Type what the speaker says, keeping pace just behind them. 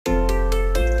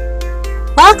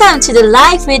Welcome to the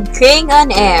Life with Kring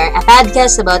on Air, a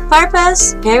podcast about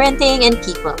purpose, parenting, and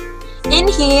people. In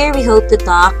here, we hope to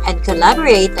talk and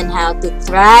collaborate on how to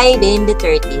thrive in the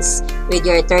 30s with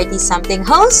your 30-something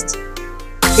host,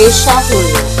 Trisha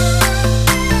Julio.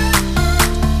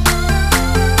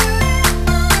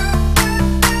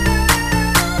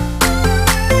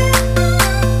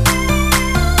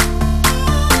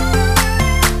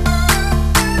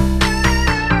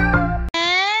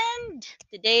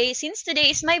 And since today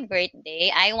is my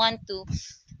birthday, I want to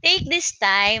take this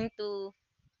time to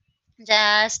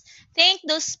just thank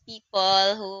those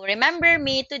people who remember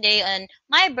me today on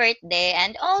my birthday.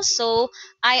 And also,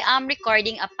 I am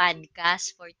recording a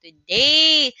podcast for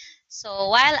today. So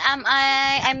while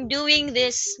I'm doing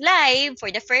this live for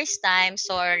the first time,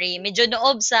 sorry, medyo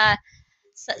noob sa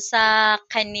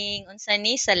kaning unsa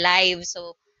ni sa live.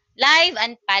 So live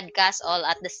and podcast all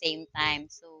at the same time.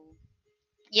 So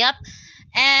yep.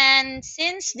 And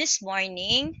since this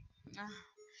morning,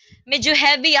 medyo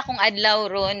heavy akong adlaw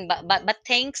ron, but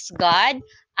thanks God,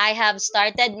 I have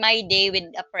started my day with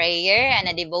a prayer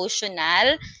and a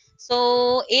devotional.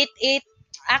 So it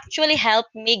actually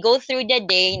helped me go through the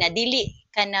day na dili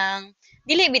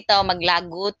bitaw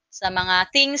maglagot sa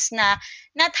mga things na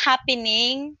not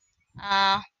happening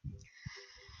uh,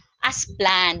 as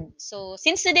planned. So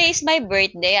since today is my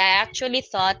birthday, I actually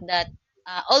thought that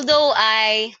although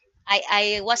I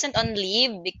wasn't on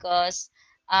leave because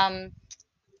um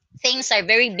things are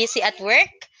very busy at work.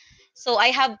 So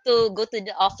I have to go to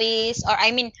the office, or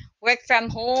I mean work from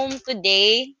home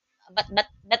today.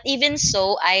 But even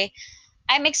so,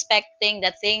 I'm expecting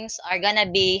that things are gonna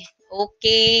be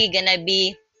okay, gonna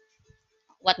be,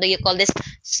 what do you call this,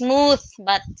 smooth,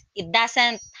 but it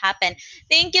doesn't happen.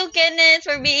 Thank you, Kenneth,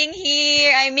 for being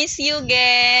here. I miss you,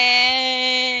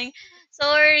 gang.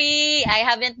 Sorry, I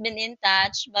haven't been in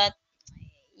touch, but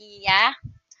yeah,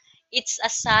 it's a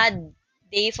sad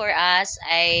day for us.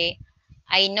 I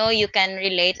know you can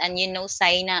relate, and you know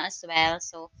Saina as well.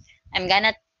 So I'm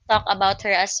gonna talk about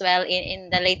her as well in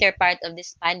the later part of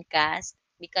this podcast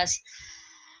because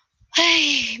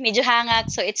ay, medyo hangak.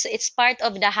 So it's part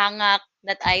of the hangak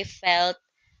that I felt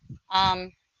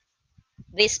um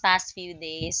these past few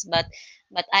days. But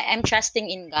I'm trusting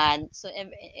in God. So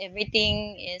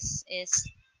everything is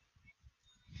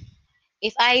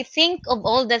if I think of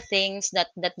all the things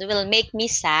that will make me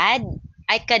sad,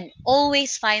 I could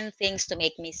always find things to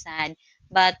make me sad.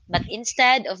 But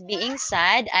instead of being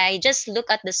sad, I just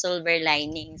look at the silver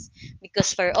linings,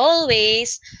 because for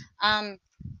always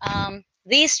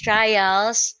these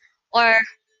trials or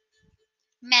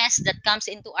mess that comes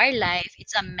into our life,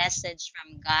 it's a message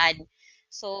from God.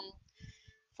 So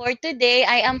for today,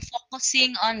 I am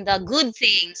focusing on the good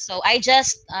things. So I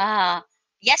just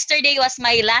yesterday was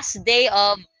my last day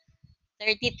of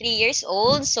 33 years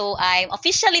old. So I'm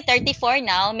officially 34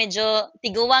 now. Medyo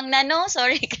tiguwang na, no?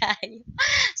 Sorry, Kai.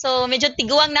 So medyo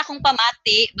tiguwang na akong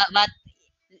pamati. But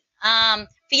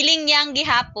feeling yang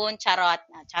gihapon. Charot.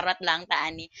 Charot lang,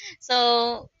 taani.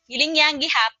 So, feeling yang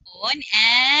gihapon.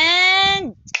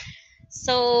 And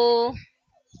so,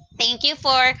 thank you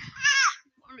for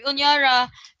Unyara.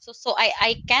 So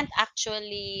I can't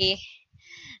actually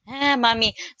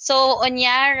mami. So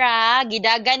Onyara,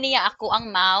 gidagan niya ako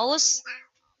ang mouse.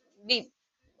 Bi-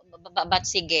 but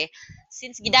sige.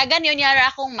 Since gidagan yun yara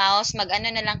akong mouse, mag-ano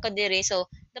na lang ko dire. So,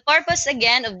 the purpose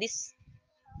again of this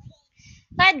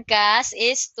podcast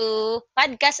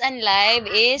and live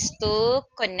is to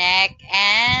connect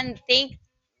and thank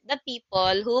the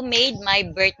people who made my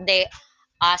birthday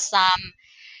awesome.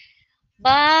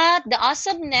 But the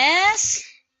awesomeness,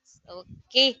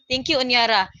 okay, thank you,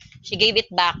 Onyara. She gave it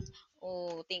back.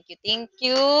 Oh, thank you.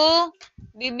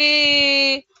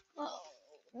 Bibi. Oh,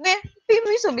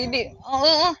 Bibi, so Bibi.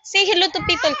 Oh, say hello to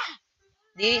people.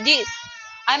 Di,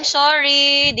 I'm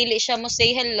sorry, dili siya mo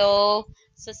say hello.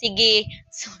 So, sige.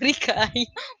 Sorry, kay.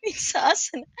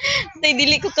 Minsan. Tay,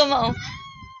 dili ko ka mao.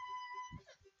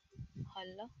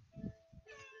 Hala.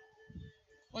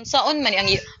 Unsaon man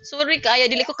ang sorry kaya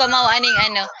dili ko kamao aning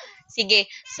ano. Sige.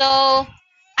 So,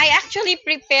 I actually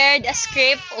prepared a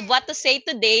script of what to say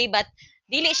today, but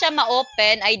dili siya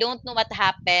ma-open. I don't know what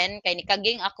happened kay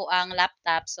nikaging ako ang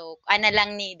laptop. So, ana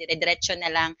lang ni dire-diretso na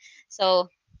lang.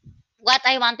 So, what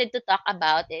I wanted to talk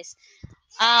about is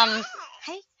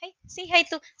hi, say hi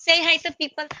to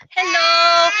people. Hello.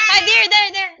 Hi,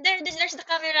 there's the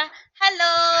camera.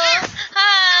 Hello.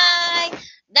 Hi.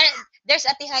 There's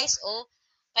Ate Highs. Oh,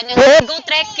 kanang go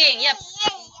trekking. Yep.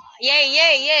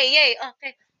 Yay.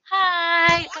 Okay.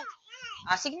 Hi.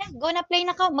 Sige na, go na, play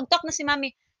na ka. Mag-talk na si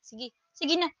Mami.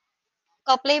 Sige na.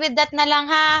 Play with that na lang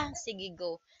ha. Sige,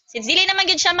 go. since dili naman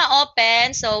gyud siya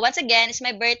ma-open, so once again, it's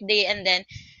my birthday, and then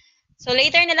so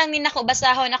later na lang din ako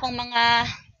basahon akong mga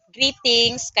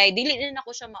greetings kay dili din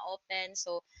ako siya ma-open.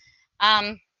 So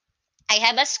um I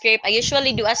have a script. I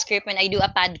usually do a script when I do a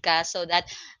podcast so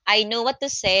that I know what to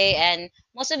say, and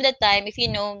most of the time if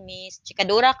you know me,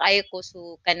 chikadura kayo ko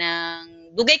so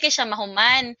kanang dugay kay siya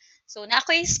mahuman. So na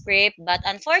ako yung script, but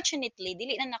unfortunately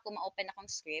dili na nako ma-open akong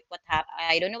script.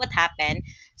 I don't know what happened.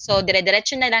 So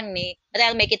dire-diretso na lang ni, but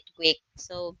I'll make it quick.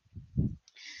 So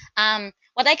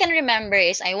what I can remember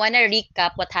is I want to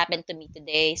recap what happened to me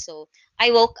today. So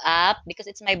I woke up because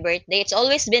it's my birthday. It's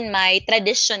always been my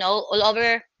traditional all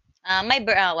over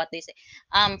what do you say?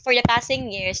 For the passing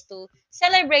years to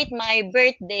celebrate my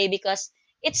birthday because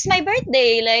it's my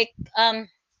birthday. Like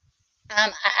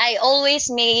I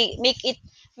always make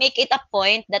it a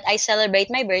point that I celebrate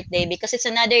my birthday because it's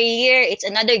another year, it's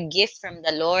another gift from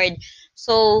the Lord.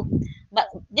 So, but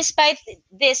despite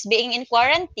this being in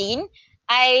quarantine,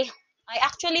 I I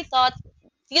actually thought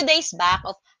few days back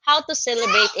of how to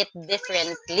celebrate it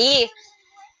differently.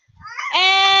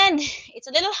 And it's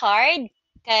a little hard.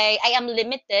 Okay, I am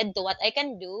limited to what I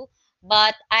can do,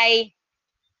 but I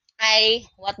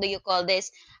what do you call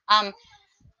this? Um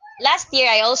Last year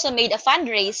I also made a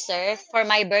fundraiser for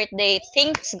my birthday.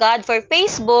 Thanks God for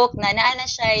Facebook na naa na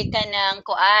siya kanang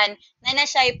kuan. Na na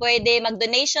siya pwede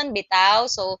mag-donation bitaw.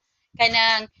 So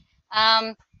kanang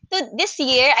to this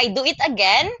year I do it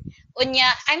again. Unya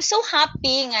I'm so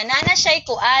happy nga na na siya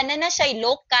kuan, na na siya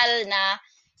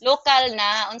local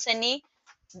na unsa ni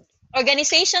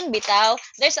organization bitaw.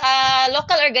 There's a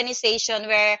local organization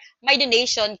where my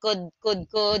donation could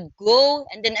go,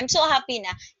 and then I'm so happy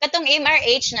na katong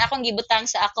MRH na akong gibutang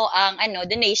sa ako ang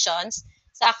donations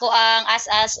sa ako ang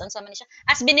as unsa man siya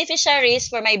as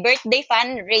beneficiaries for my birthday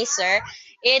fundraiser.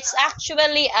 It's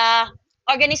actually a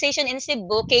organization in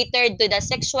Cebu catered to the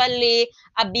sexually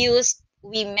abused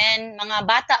women, mga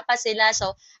bata pa sila.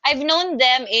 So I've known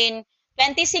them in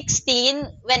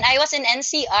 2016 when I was in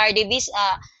NCR.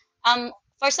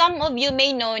 For some of you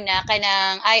may know na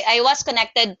kanang I was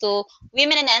connected to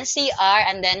women in NCR,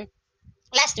 and then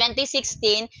last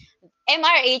 2016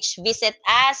 MRH visit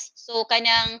us. So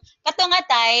kanang kato nga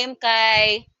time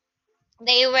kay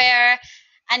they were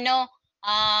ano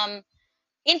um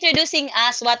introducing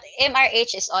us what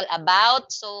MRH is all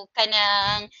about. So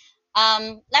kanang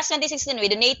last 2016 we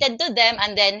donated to them,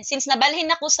 and then since nabalhin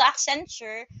ako sa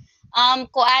Accenture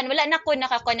kuan wala na ko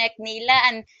naka-connect nila,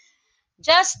 and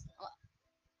just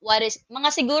what is mga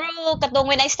siguro katong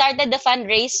when I started the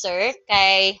fundraiser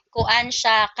kay kuan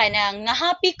siya kanang na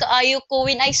happy kaayo ko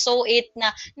when I saw it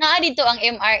na naa dito ang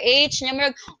MRH nya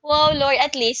murag wow Lord,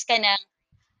 at least kanang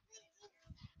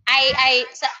I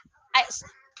sa I,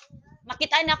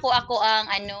 makita na ko ako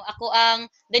ang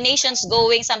donations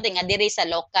going something nga diri sa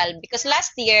local because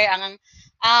last year ang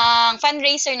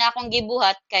fundraiser na akong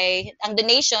gibuhat kay ang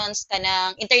donations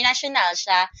kanang international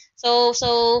siya. So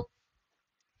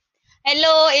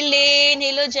hello, Elaine.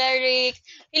 Hello, Jeric.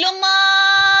 Hello,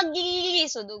 Maggie.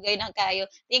 So, dugay na kayo.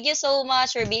 Thank you so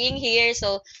much for being here.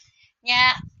 So,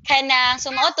 nya, kanang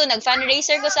sumauto,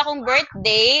 nag-fundraiser ko sa akong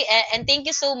birthday. And thank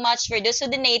you so much for those who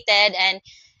donated. And,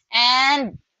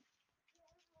 and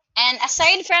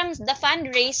aside from the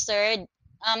fundraiser,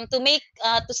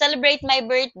 to celebrate my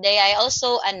birthday, I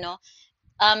also,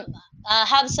 um,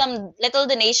 have some little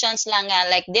donations lang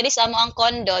like, there is amo ang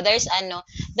condo, there's,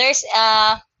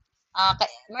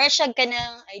 Marcia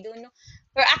kanang I don't know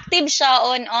proactive siya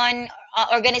on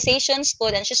organizations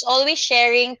pod, and she's always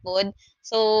sharing pod,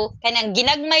 so kanang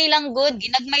ginagmay lang good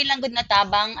na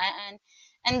tabang,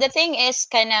 and the thing is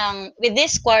kanang with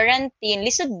this quarantine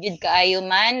lisod gyud kaayo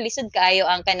lisod kaayo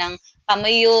ang kanang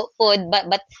pamuyo pod,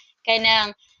 but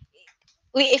kanang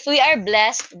if we are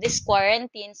blessed this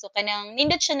quarantine, so kanang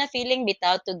nindot siya na feeling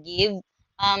bitaw to give,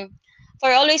 um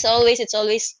for always it's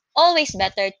always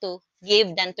better to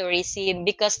give than to receive,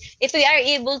 because if we are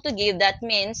able to give, that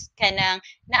means kanang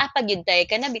naapag yun tayo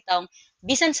kana bitaw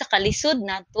bisan sa kalisod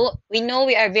nato, we know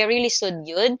we are very lisod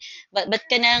yun, but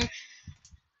kanang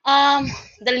um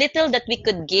the little that we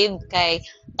could give kay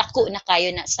dako na kayo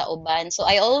na sa uban. So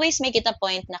I always make it a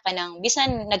point na kanang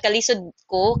bisan nagkalisod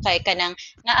ko kay kanang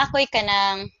na ako'y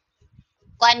kanang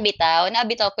kuan bitaw, na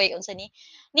bitaw ko unsa ni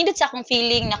nindot sa akong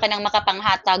feeling na kanang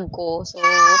makapanghatag ko. So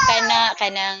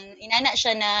kanang inana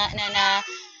siya na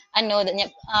ano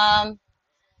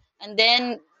and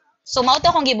then so mao to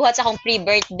akong gibuhat sa akong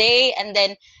pre-birthday, and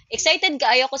then excited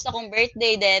kaayo ko sa akong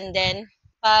birthday, then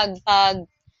pag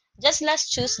just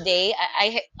last Tuesday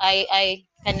I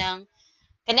kanang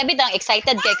Kana bitang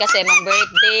excited kay kasi mong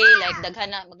birthday, like daghan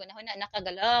na magunahon na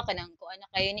nakagala kanang kuan na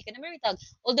kayo ni kana bitag.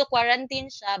 Although quarantine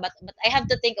siya, but I have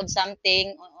to think of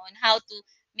something on how to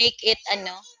make it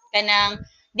ano kanang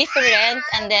different.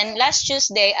 And then last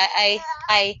Tuesday I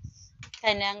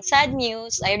kanang sad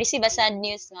news, I received a sad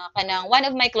news nga kanang one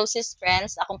of my closest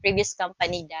friends akong previous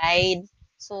company died.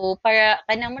 So para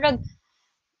kanang murag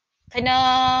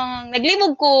kanang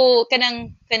naglibog ko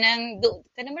kanang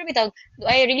mara bitaw, do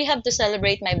I really have to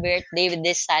celebrate my birthday with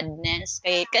this sadness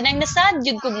kay kanang nasad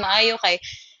jud ko maayo kay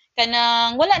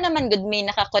kanang wala naman gud me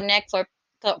naka-connect for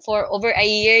over a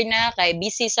year na kay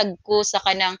busy sad ko sa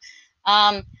kanang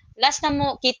um last na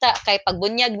mo kita kay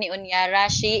pagbunyag ni Onyara,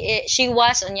 she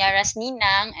was Onyara's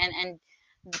ninang, and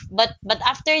but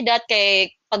after that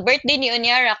kay pag birthday ni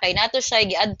Onyara kay nato siya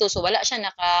giadto so wala siya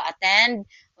naka-attend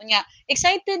unya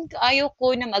excited kaayo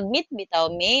ko na mag-meet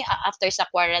bitaw me after sa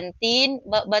quarantine,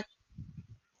 but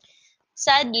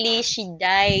sadly she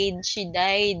died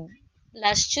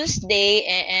last Tuesday,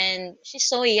 and she's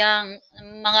so young,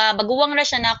 mga baguwang ra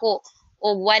siya nako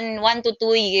o 1 to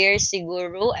 2 years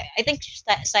siguro. I think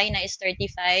Saina is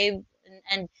 35,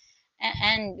 and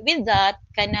and with that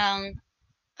kana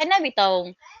bitaw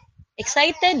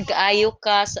excited kaayo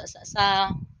ka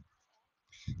sa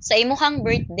imuhang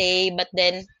birthday, but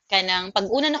then kanang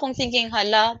pag-una na kong thinking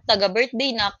hala taga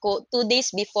birthday na ako 2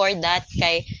 days before that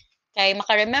kay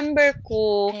maka-remember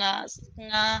ko nga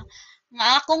nga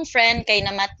akong friend kay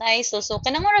namatay, so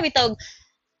kanang mura bitaw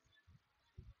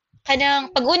kanang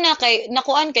pag-una kay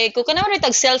nakuan kay ko kanang mura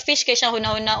tag selfish kay siya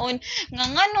hunahunahon nga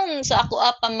nganong sa ako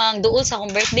apa mang duol sa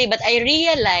akong birthday, but I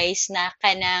realize na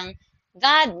kanang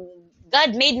God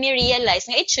God made me realize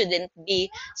nga it shouldn't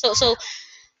be so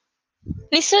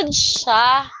lisod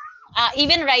siya.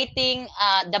 Even writing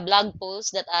the blog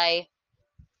post that I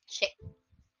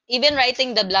even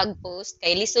writing the blog post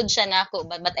kay lisod siya nako,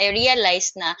 but I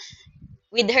realized na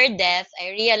with her death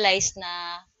I realized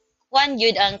na kuan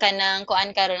yun ang kanang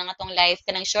kuan karon ang atong life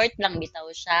kanang short lang bitaw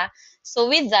siya.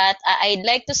 So with that, I'd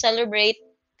like to celebrate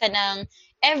kanang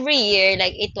every year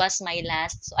like it was my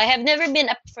last. So I have never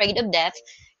been afraid of death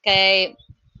kay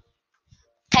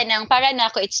kanang para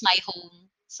na ako it's my home.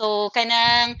 So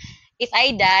kanang if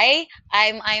I die,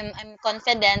 I'm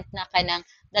confident na kanang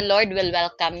the Lord will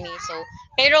welcome me. So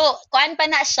pero kuan pa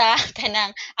na siya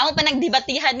kanang amo pa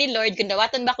nagdebatihan ni Lord kung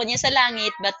dawaton ba ko niya sa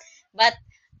langit, but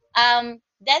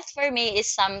death for me is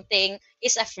something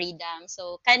is a freedom.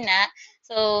 So kana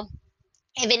so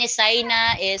even if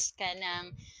Saina is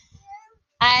kanang,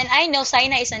 and I know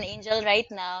Saina is an angel right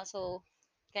now, so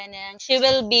kanang she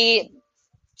will be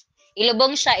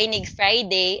ilubong siya inig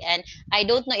Friday, and I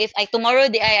don't know if I tomorrow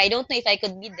I don't know if I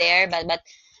could be there, but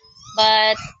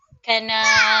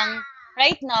kanang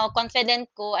right now confident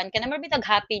ko and kanang marbitag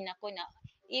happy na ko na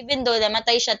even though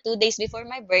namatay siya 2 days before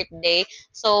my birthday.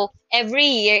 So every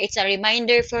year it's a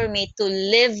reminder for me to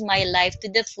live my life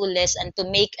to the fullest and to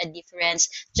make a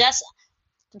difference, just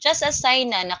as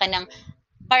sign na kanang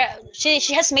para she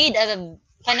has made a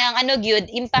kanang ano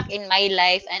gyud impact in my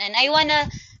life, and I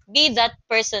wanna be that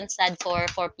person sad for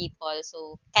people.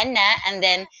 So kana, and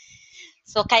then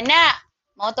so kana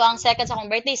mo to ang second sa akong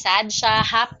birthday, sad siya,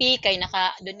 happy kay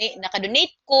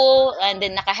naka-donate ko, and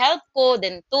then naka-help ko,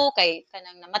 then two kay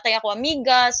kanang namatay ako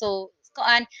amiga, so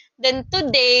kuan, then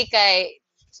today kay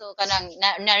so kanang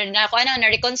na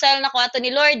reconcile na ko ato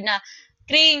ni Lord na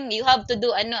Kring, you have to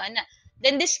do ano ana.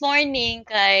 Then this morning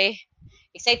kay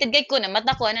excited gay ko na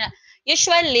mata ko ana.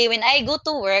 Usually when I go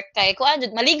to work kay ko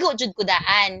jud maligo jud ko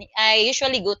daan. I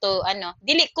usually go to ano,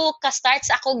 dili ko ka start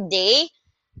sa akong day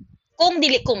kung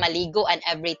dili ko maligo and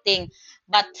everything.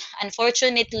 But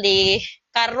unfortunately,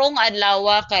 karong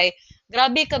adlaw kay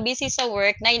grabe ka busy sa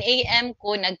work, 9 a.m.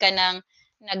 ko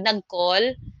nag-call,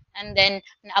 and then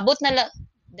naabot na lang,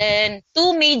 then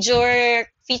two major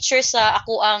features sa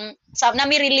ako ang sa na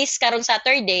release karong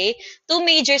Saturday, two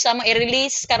major sa mo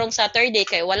i-release karong Saturday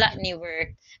kay wala ni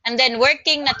work. And then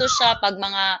working na to siya pag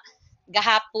mga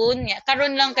gahapon nya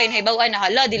karon lang kay nahibaw-an na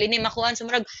hala dili ni makuan so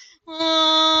murag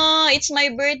it's my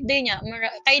birthday niya.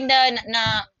 Kinda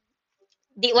na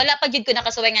di wala pa gyud ko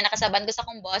nakasuway nga nakasaban ko sa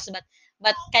akong boss,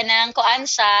 but kanang kuan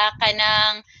siya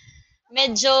kanang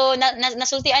medyo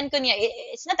nasultian ko niya.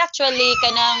 It's not actually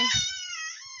kanang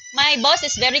my boss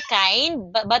is very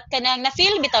kind, but kanang na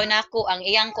feel bitaw nako ang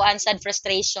iyang kuan sad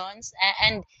frustrations,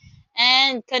 and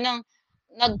kanang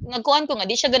nagkuan ko nga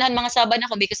di siya ganahan mga saban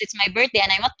ako because it's my birthday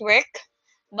and I'm at work.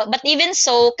 But even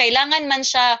so, kailangan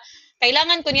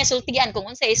ko niya sultian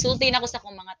kung unsa isulti nako sa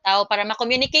akong mga tao para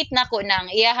ma-communicate nako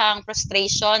ng iyahang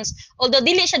frustrations. Although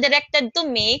dili siya directed to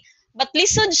me, but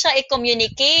lisod siya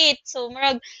i-communicate. So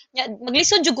murag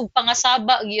maglisod jud kog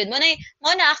pangasaba gyud. Mo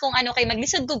na akong ano kay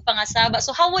maglisod kog pangasaba.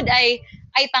 So how would I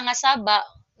pangasaba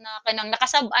na kanang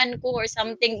nakasab-an ko or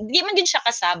something. Di man gyud siya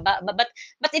kasaba,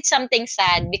 but it's something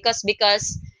sad because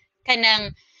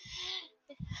kanang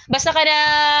basta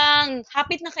kanang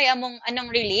hapit na kay among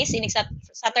anong release inig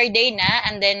Saturday na,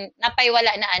 and then napay wala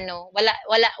na ano,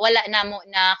 wala na mo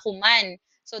na human.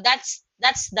 So that's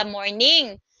the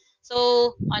morning.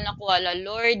 So anak ko wala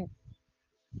Lord,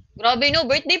 grabe no,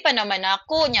 birthday pa naman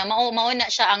ako nya, mauna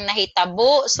siya ang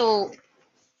nahitabo. So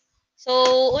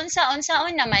unsa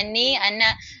naman ni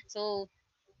ana. So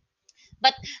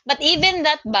but even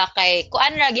that ba kay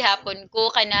kuan ra gihapon ko,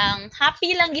 kanang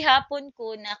happy lang gihapon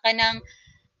ko na kanang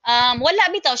wala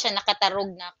bitaw siya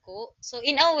nakatarog nako. So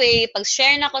in a way, pag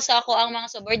share nako sa ako ang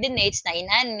mga subordinates na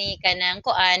inani kanang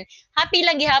kuan, happy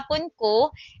lang gihapon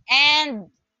ko, and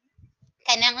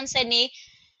kanang unsa ni,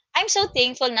 I'm so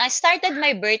thankful na I started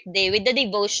my birthday with the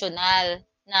devotional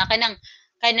na kanang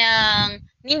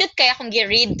nindot kay akong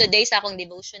gi-read today sa akong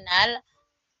devotional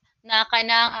na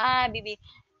kanang bibi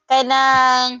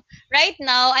kanang right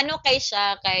now ano kay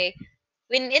siya kay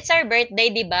when it's our birthday,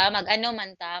 'di ba? Mag-ano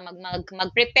man ta,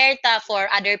 mag-prepare ta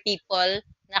for other people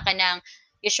na kanang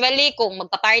usually kung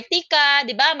magpa-party ka,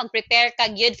 'di ba? Mag-prepare ka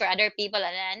gyud for other people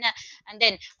ana. And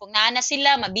then kung naa na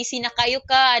sila, mabisi na kayo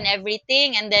ka and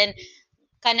everything, and then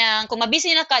kanang kung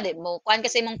mabisi na ka, di mo kuan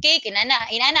kasi mong cake inana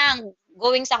ang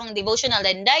going sa akong devotional,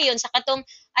 then dayon sa katong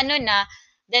ano na,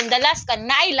 then the last kan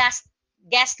naay last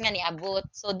guest nga ni abot.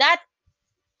 So that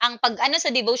ang pag-ano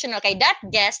sa devotional kay that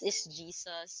guest is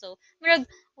Jesus. So, murag,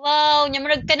 wow, nya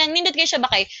murag kanang nindot kay siya ba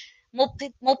kay mo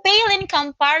pale in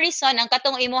comparison ang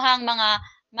katong imuhang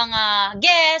mga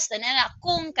guest ana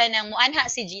kung kanang muanha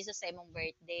si Jesus sa imong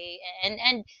birthday.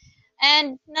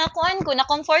 And nakuan ko na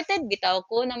comforted bitaw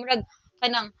ko na murag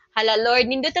kanang hala Lord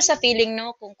nindot ta sa feeling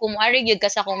no kung kumuari gyud ka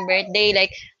sa akong birthday,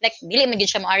 like dili man gyud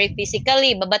siya maari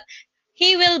physically but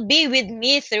He will be with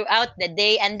me throughout the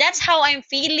day, and that's how I'm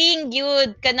feeling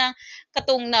yun kanang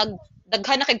katong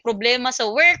daghan na kay problema sa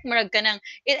work murag kanang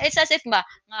it's as if ba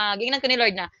nga gingnan ko ni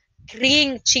Lord na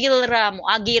kring chill ra mo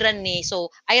agiran ni,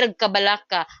 so ay rag kabalak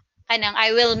ka kanang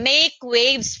I will make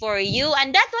waves for you,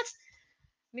 and that was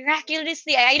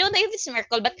miraculously, I don't know if it's a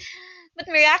miracle, but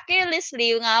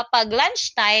miraculously nga pag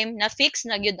lunchtime na fix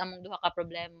na gyud among duha ka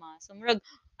problema. So murag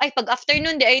ay pag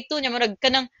afternoon di ay to nya murag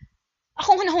kanang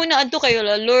ako nga nahunaan to kayo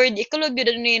la Lord, ikulog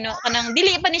gyud ni no kanang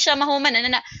dili pa ni siya mahuman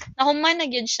ana na nahuman na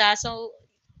gyud siya. So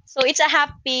it's a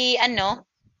happy ano,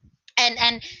 and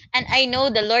I know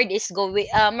the Lord is going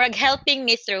murag helping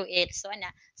me through it. So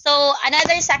ana. So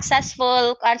another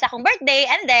successful sa akong birthday,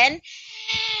 and then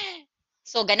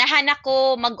so ganahan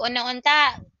ako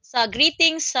mag-una-unta sa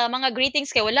greetings, sa mga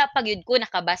greetings kay wala pa gyud ko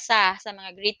nakabasa sa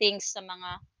mga greetings sa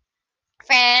mga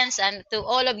friends and to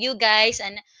all of you guys,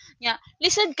 and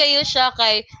lisod kayo siya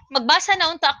kay magbasa na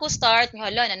unta ako start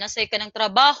nga hala na nasay ka ng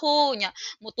trabaho nya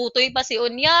mututoy pa si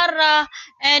Onyara,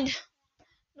 and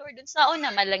Lord unsaon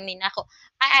naman lang ni nako.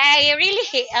 I really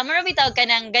marami tawag ka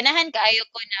ng ganahan kaayo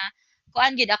ko na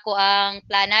kuan gyud ako ang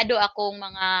planado akong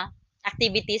mga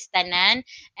activities tanan,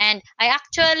 and I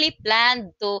actually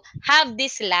planned to have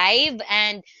this live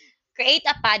and create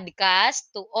a podcast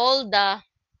to all the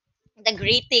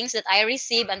greetings that I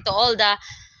receive, and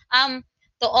um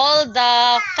to all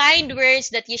the kind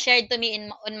words that you shared to me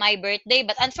on my birthday.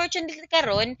 But unfortunately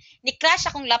karon ni crash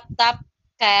akong laptop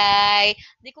kay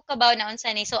di ko kabaw na unsa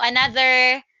ni. So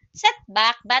another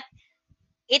setback, but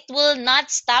it will not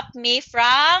stop me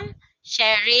from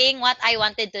sharing what I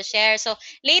wanted to share. So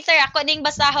later ako ning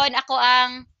basahon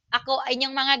ako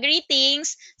inyong mga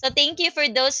greetings. So thank you for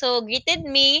those who greeted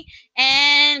me,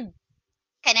 and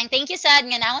kanang thank you sad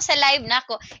nga naako sa live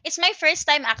nako. It's my first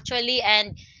time actually,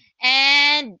 and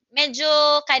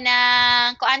medyo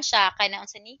kanang kuan siya kanang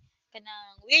unsa ni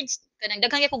kanang weird kanang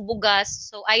daghang kay kog bugas.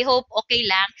 So I hope okay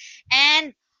lang. And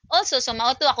also so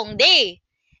mao to akong day.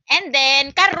 And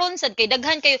then karon sad kay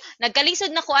daghan kayo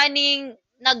nagkalisod na ko aning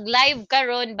nag-live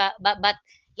karon but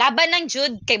laban lang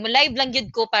jud kay mo live lang jud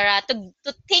ko para to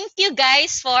thank you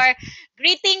guys for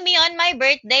greeting me on my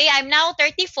birthday. I'm now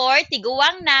 34,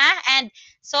 tiguwang na, and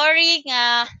sorry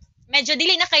nga medyo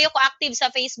dili na kayo ko active sa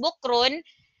Facebook ron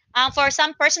for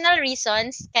some personal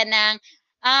reasons kanang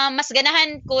mas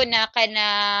ganahan ko na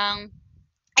kanang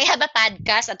I have a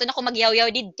podcast ato na ko magyaw-yaw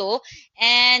didto,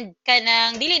 and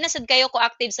kanang dili na sad kayo ko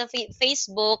active sa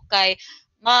Facebook kay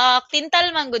maktintal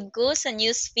man gud ko sa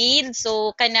news feed. So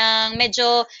kanang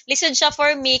medyo lisod siya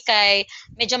for me kay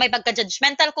medyo may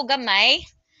pagka-judgmental ko gamay.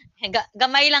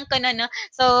 Gamay lang ko na no.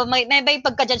 So may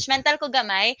pagka-judgmental ko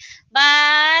gamay,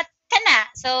 but kana.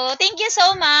 So, thank you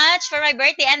so much for my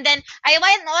birthday. And then, I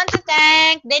want to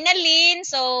thank Denalyn.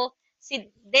 So,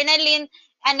 si Denalyn,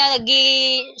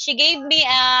 she gave me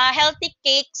a healthy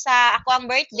cake sa ako ang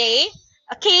birthday.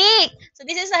 A cake! So,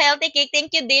 this is a healthy cake.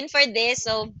 Thank you, Din, for this.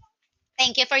 So,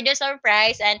 thank you for the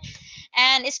surprise. And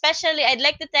especially, I'd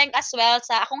like to thank as well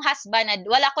sa akong husband na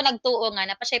wala ko nagtuo nga,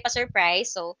 na pa siya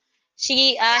pa-surprise. So,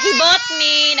 he bought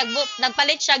me,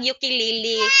 nagpalit siya og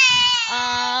ukulele.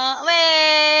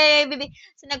 Baby.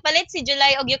 So, nagpalit si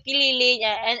July og ukulele.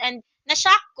 And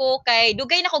na-shock ko kay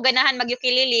dugay na ko ganahan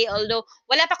mag-ukulele, although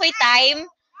wala pa ko'y time.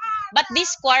 But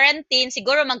this quarantine,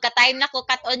 siguro magka-time na ko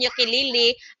cut-on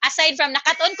ukulele. Aside from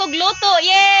nakat-on ko gluto.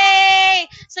 Yay!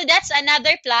 So that's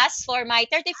another plus for my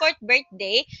 34th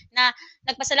birthday na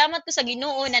nagpasalamat ko sa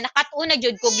Ginoo na nakat-on na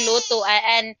jud ko gluto,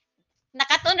 and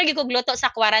nakat-on ra gyud ko gluto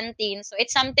sa quarantine. So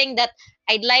it's something that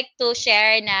I'd like to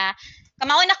share na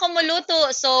kamao na ko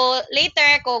muluto. So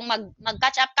later kung mag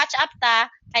catch up ta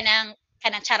kanang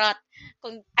charot.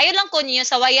 Kung ayo lang ko niyo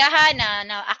sa wayahan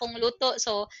na akong luto.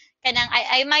 So kanang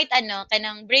I might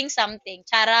kanang bring something.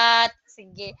 Charot.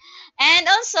 Sige. And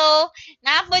also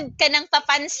naapod kanang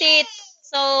papansit.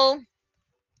 So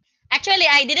actually,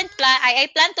 I didn't plan. I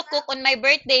plan to cook on my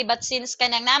birthday, but since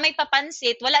kanang na may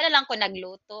papansit, wala na lang ko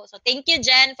nagluto. So thank you,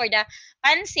 Jen, for the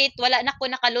pansit. Wala na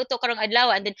ko nakaluto karong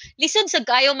adlaw. And then lisod sa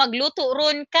kayo magluto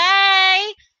ron kay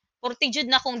purti jud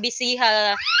na kong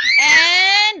bisiha.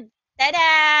 And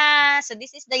tada! So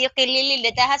this is the ukulele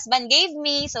that the husband gave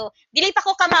me. So dili pa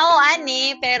ko kamao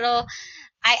ani, pero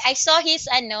I saw his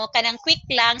kanang quick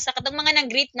lang sa katong mga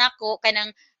nang-greet nako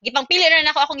kanang gipang pili ra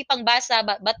nako akong ipangbasa,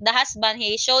 but the husband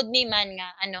he showed me man nga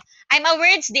I'm a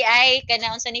words di ay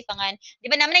kanang unsa ni pangan, di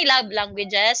ba naman ay love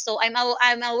languages, so I'm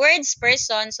a words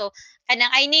person, so kanang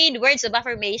I need words of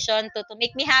affirmation to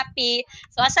make me happy.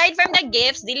 So aside from the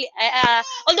gifts, dili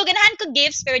although ganahan ko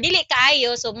gifts pero dili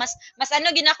kaayo, so mas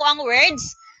gyud ako ang words.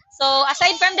 So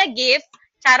aside from the gift,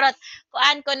 charot,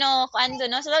 kuan ko no,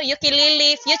 so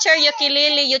ukulele, future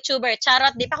ukulele YouTuber,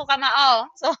 charot, di pa ko kamao.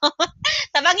 So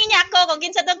tabangin niya ako kung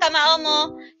kinsa tong kamao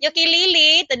mo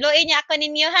ukulele, tudloin niya ako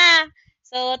ninyo ha.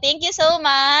 So thank you so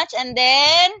much. And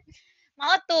then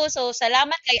mao to, so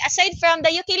salamat kay aside from the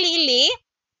ukulele,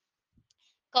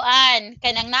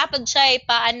 kanang napag siya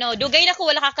pa dugay na ko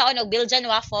wala kakaon og Belgian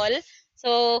waffle.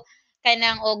 So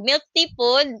kanang og milk tea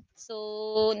pod.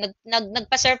 So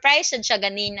nagpa-surprise siya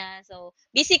ganina. So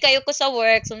busy kayo ko sa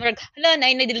work. So hala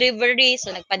na delivery.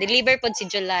 So nagpa-deliver pod si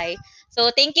July. So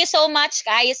thank you so much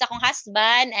kaayo sa akong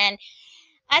husband, and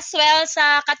as well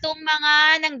sa katong mga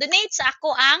nang donate sa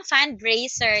ako ang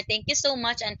fundraiser. Thank you so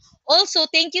much, and also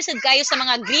thank you sa kayo sa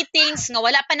mga greetings nga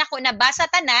wala pa nako nabasa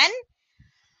tanan.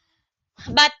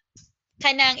 But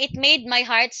kanang it made my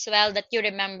heart swell that you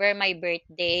remember my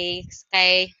birthday.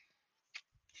 Kay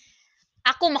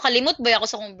ako makalimot ba ako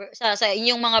sa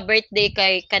inyong mga birthday,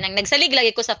 kay kanang nagsalig lagi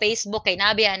ko sa Facebook kay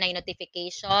nabi anay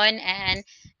notification, and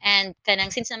kanang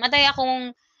since namatay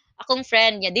akong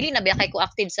friend niya, dili na ba kay ko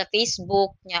active sa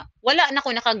Facebook niya, wala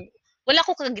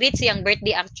ko kag-greet siyang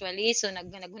birthday actually. So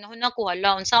naghunahuna ko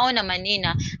hala unsaon naman ni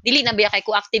na dili na ba kay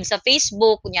ko active sa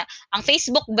Facebook niya. Ang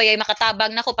Facebook ba ay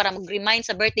makatabang nako para mag-remind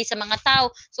sa birthday sa mga tao.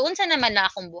 So unsa naman na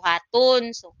akong buhaton.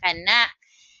 So kana.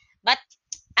 But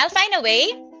I'll find a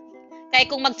way. Kay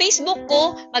kung mag-Facebook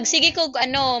ko, magsige ko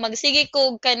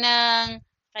kanang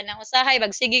usahay,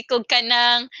 magsige ko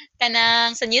kanang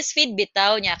sa newsfeed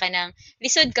bitaw niya, kanang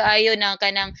lisod kaayo na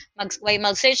kanang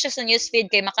mag-search sa newsfeed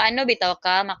kay makaano bitaw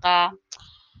ka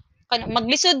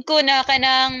maglisod ko na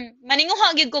kanang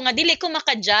maninguha gyud ko nga dili ko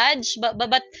maka-judge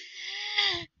but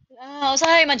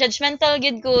usahay ma-judgmental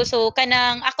gyud ko. So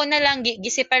kanang ako na lang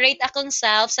gi-separate akong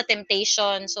self sa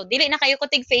temptation. So dili na kayo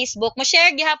ko tig Facebook. Mo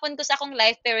share gihapon ko sa akong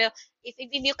life, pero if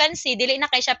you can see dili na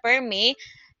kay siya per me.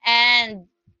 And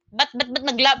but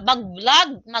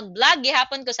mag-vlog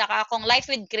gihapon ko sa akong life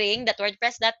with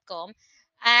kring.wordpress.com,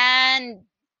 and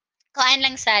kuan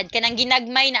lang sad kanang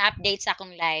ginagmay na update sa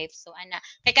akong life. So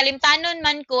kay kalimtanon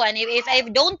man ko, and if I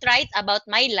don't write about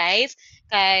my life,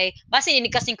 kay base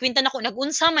ini kasing kwenta nako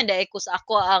nagunsa man dai ko sa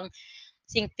ako ang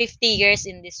 50 years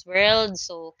in this world.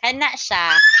 So kana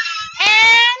siya.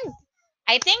 And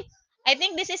I think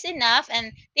this is enough,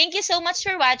 and thank you so much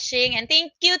for watching, and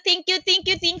thank you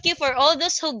for all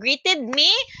those who greeted me.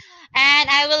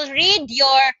 And I will read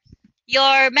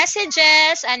your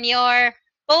messages and your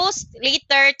post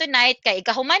later tonight, kay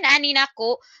ikahuman ani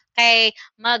nako kay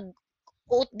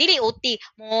dili OT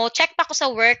mo check pa ko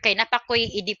sa work kay napakoy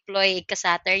i-deploy ka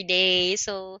Saturday.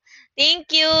 So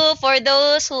thank you for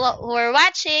those who are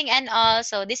watching, and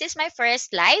also this is my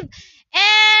first live,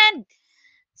 and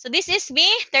so this is me,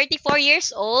 34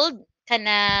 years old.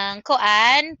 kanang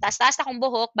kuan, taas-taas akong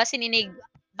buhok, basin inig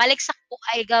balik sa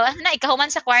ay gawa na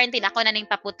ikahuman sa quarantine ako na ning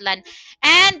paputlan.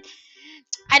 And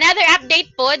another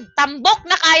update po, tambok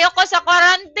na kayo ko sa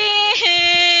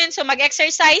quarantine. So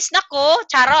mag-exercise na ko,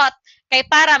 charot. Kay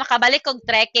para makabalik kog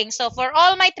trekking. So for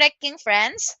all my trekking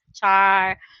friends,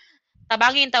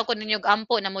 tabangin taw ko ninyo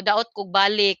ampo na mudaot kog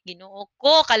balik. Ginoo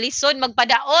ko, kalison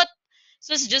magpadaot.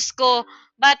 Sus Diyos ko.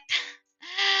 But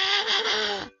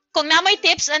kung namoy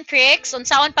tips and tricks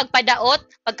unsaon pagpadaot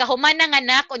pagkahuman ng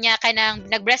anak unya ka nang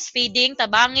nag-breastfeeding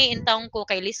tabangi intawon ko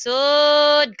kay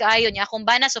lisod kaayo niya akong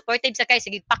bana supportive sa kay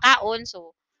sige pakaon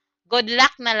so good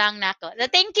luck na lang nako. So,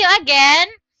 thank you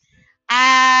again.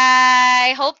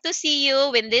 I hope to see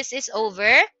you when this is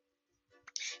over.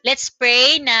 Let's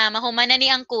pray na mahuman na ni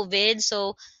ang COVID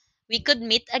so we could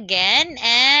meet again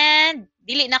and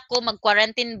dili na ko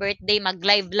mag-quarantine birthday,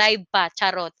 mag-live pa,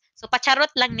 charot. So, pacharot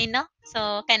lang ni, no?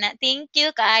 So, thank you,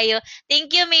 kaayo.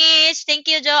 Thank you, Miss. Thank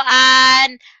you,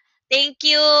 Joanne. Thank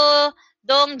you,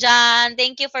 Dongjan.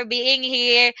 Thank you for being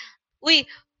here. Uy,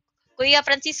 Kuya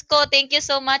Francisco, thank you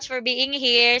so much for being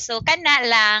here. So,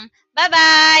 lang.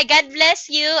 Bye-bye. God bless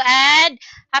you and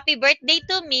happy birthday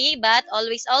to me. But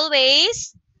always,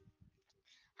 always,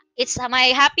 it's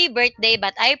my happy birthday,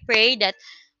 but I pray that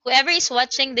whoever is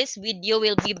watching this video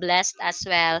will be blessed as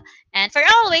well. And for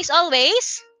always,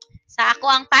 always, sa ako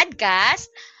ang podcast,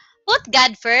 put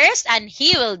God first and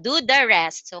He will do the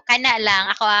rest. So, lang,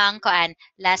 ako ang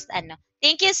last ano.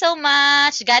 Thank you so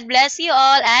much. God bless you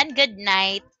all and good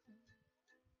night.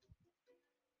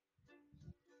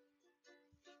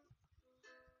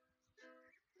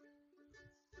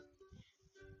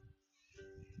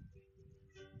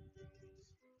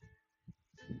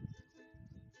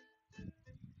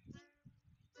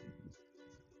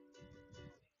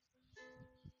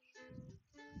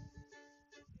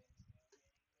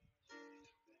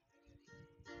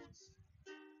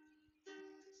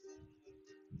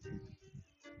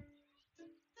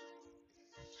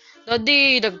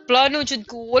 Daddy, nagplano jud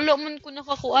ko. Wala man ko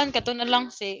nakakuan. Kato na lang,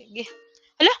 sige.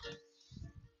 Hala?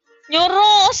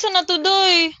 Nyoro, asa na to,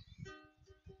 doy?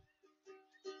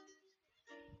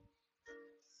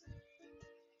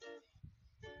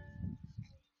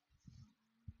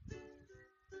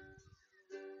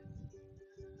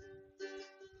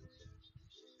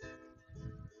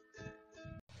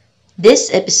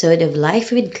 This episode of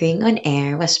Life with Kring on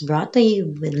Air was brought to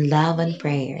you with love and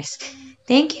prayers.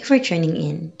 Thank you for tuning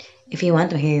in. If you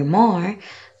want to hear more,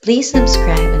 please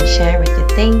subscribe and share what you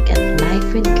think at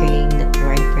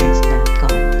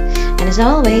lifewithkring.wordpress.com. And as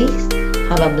always,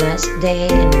 have a blessed day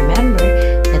and remember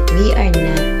that we are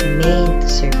not made to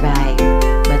survive,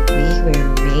 but we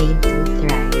were made to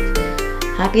thrive.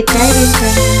 Happy thriving,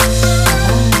 friends!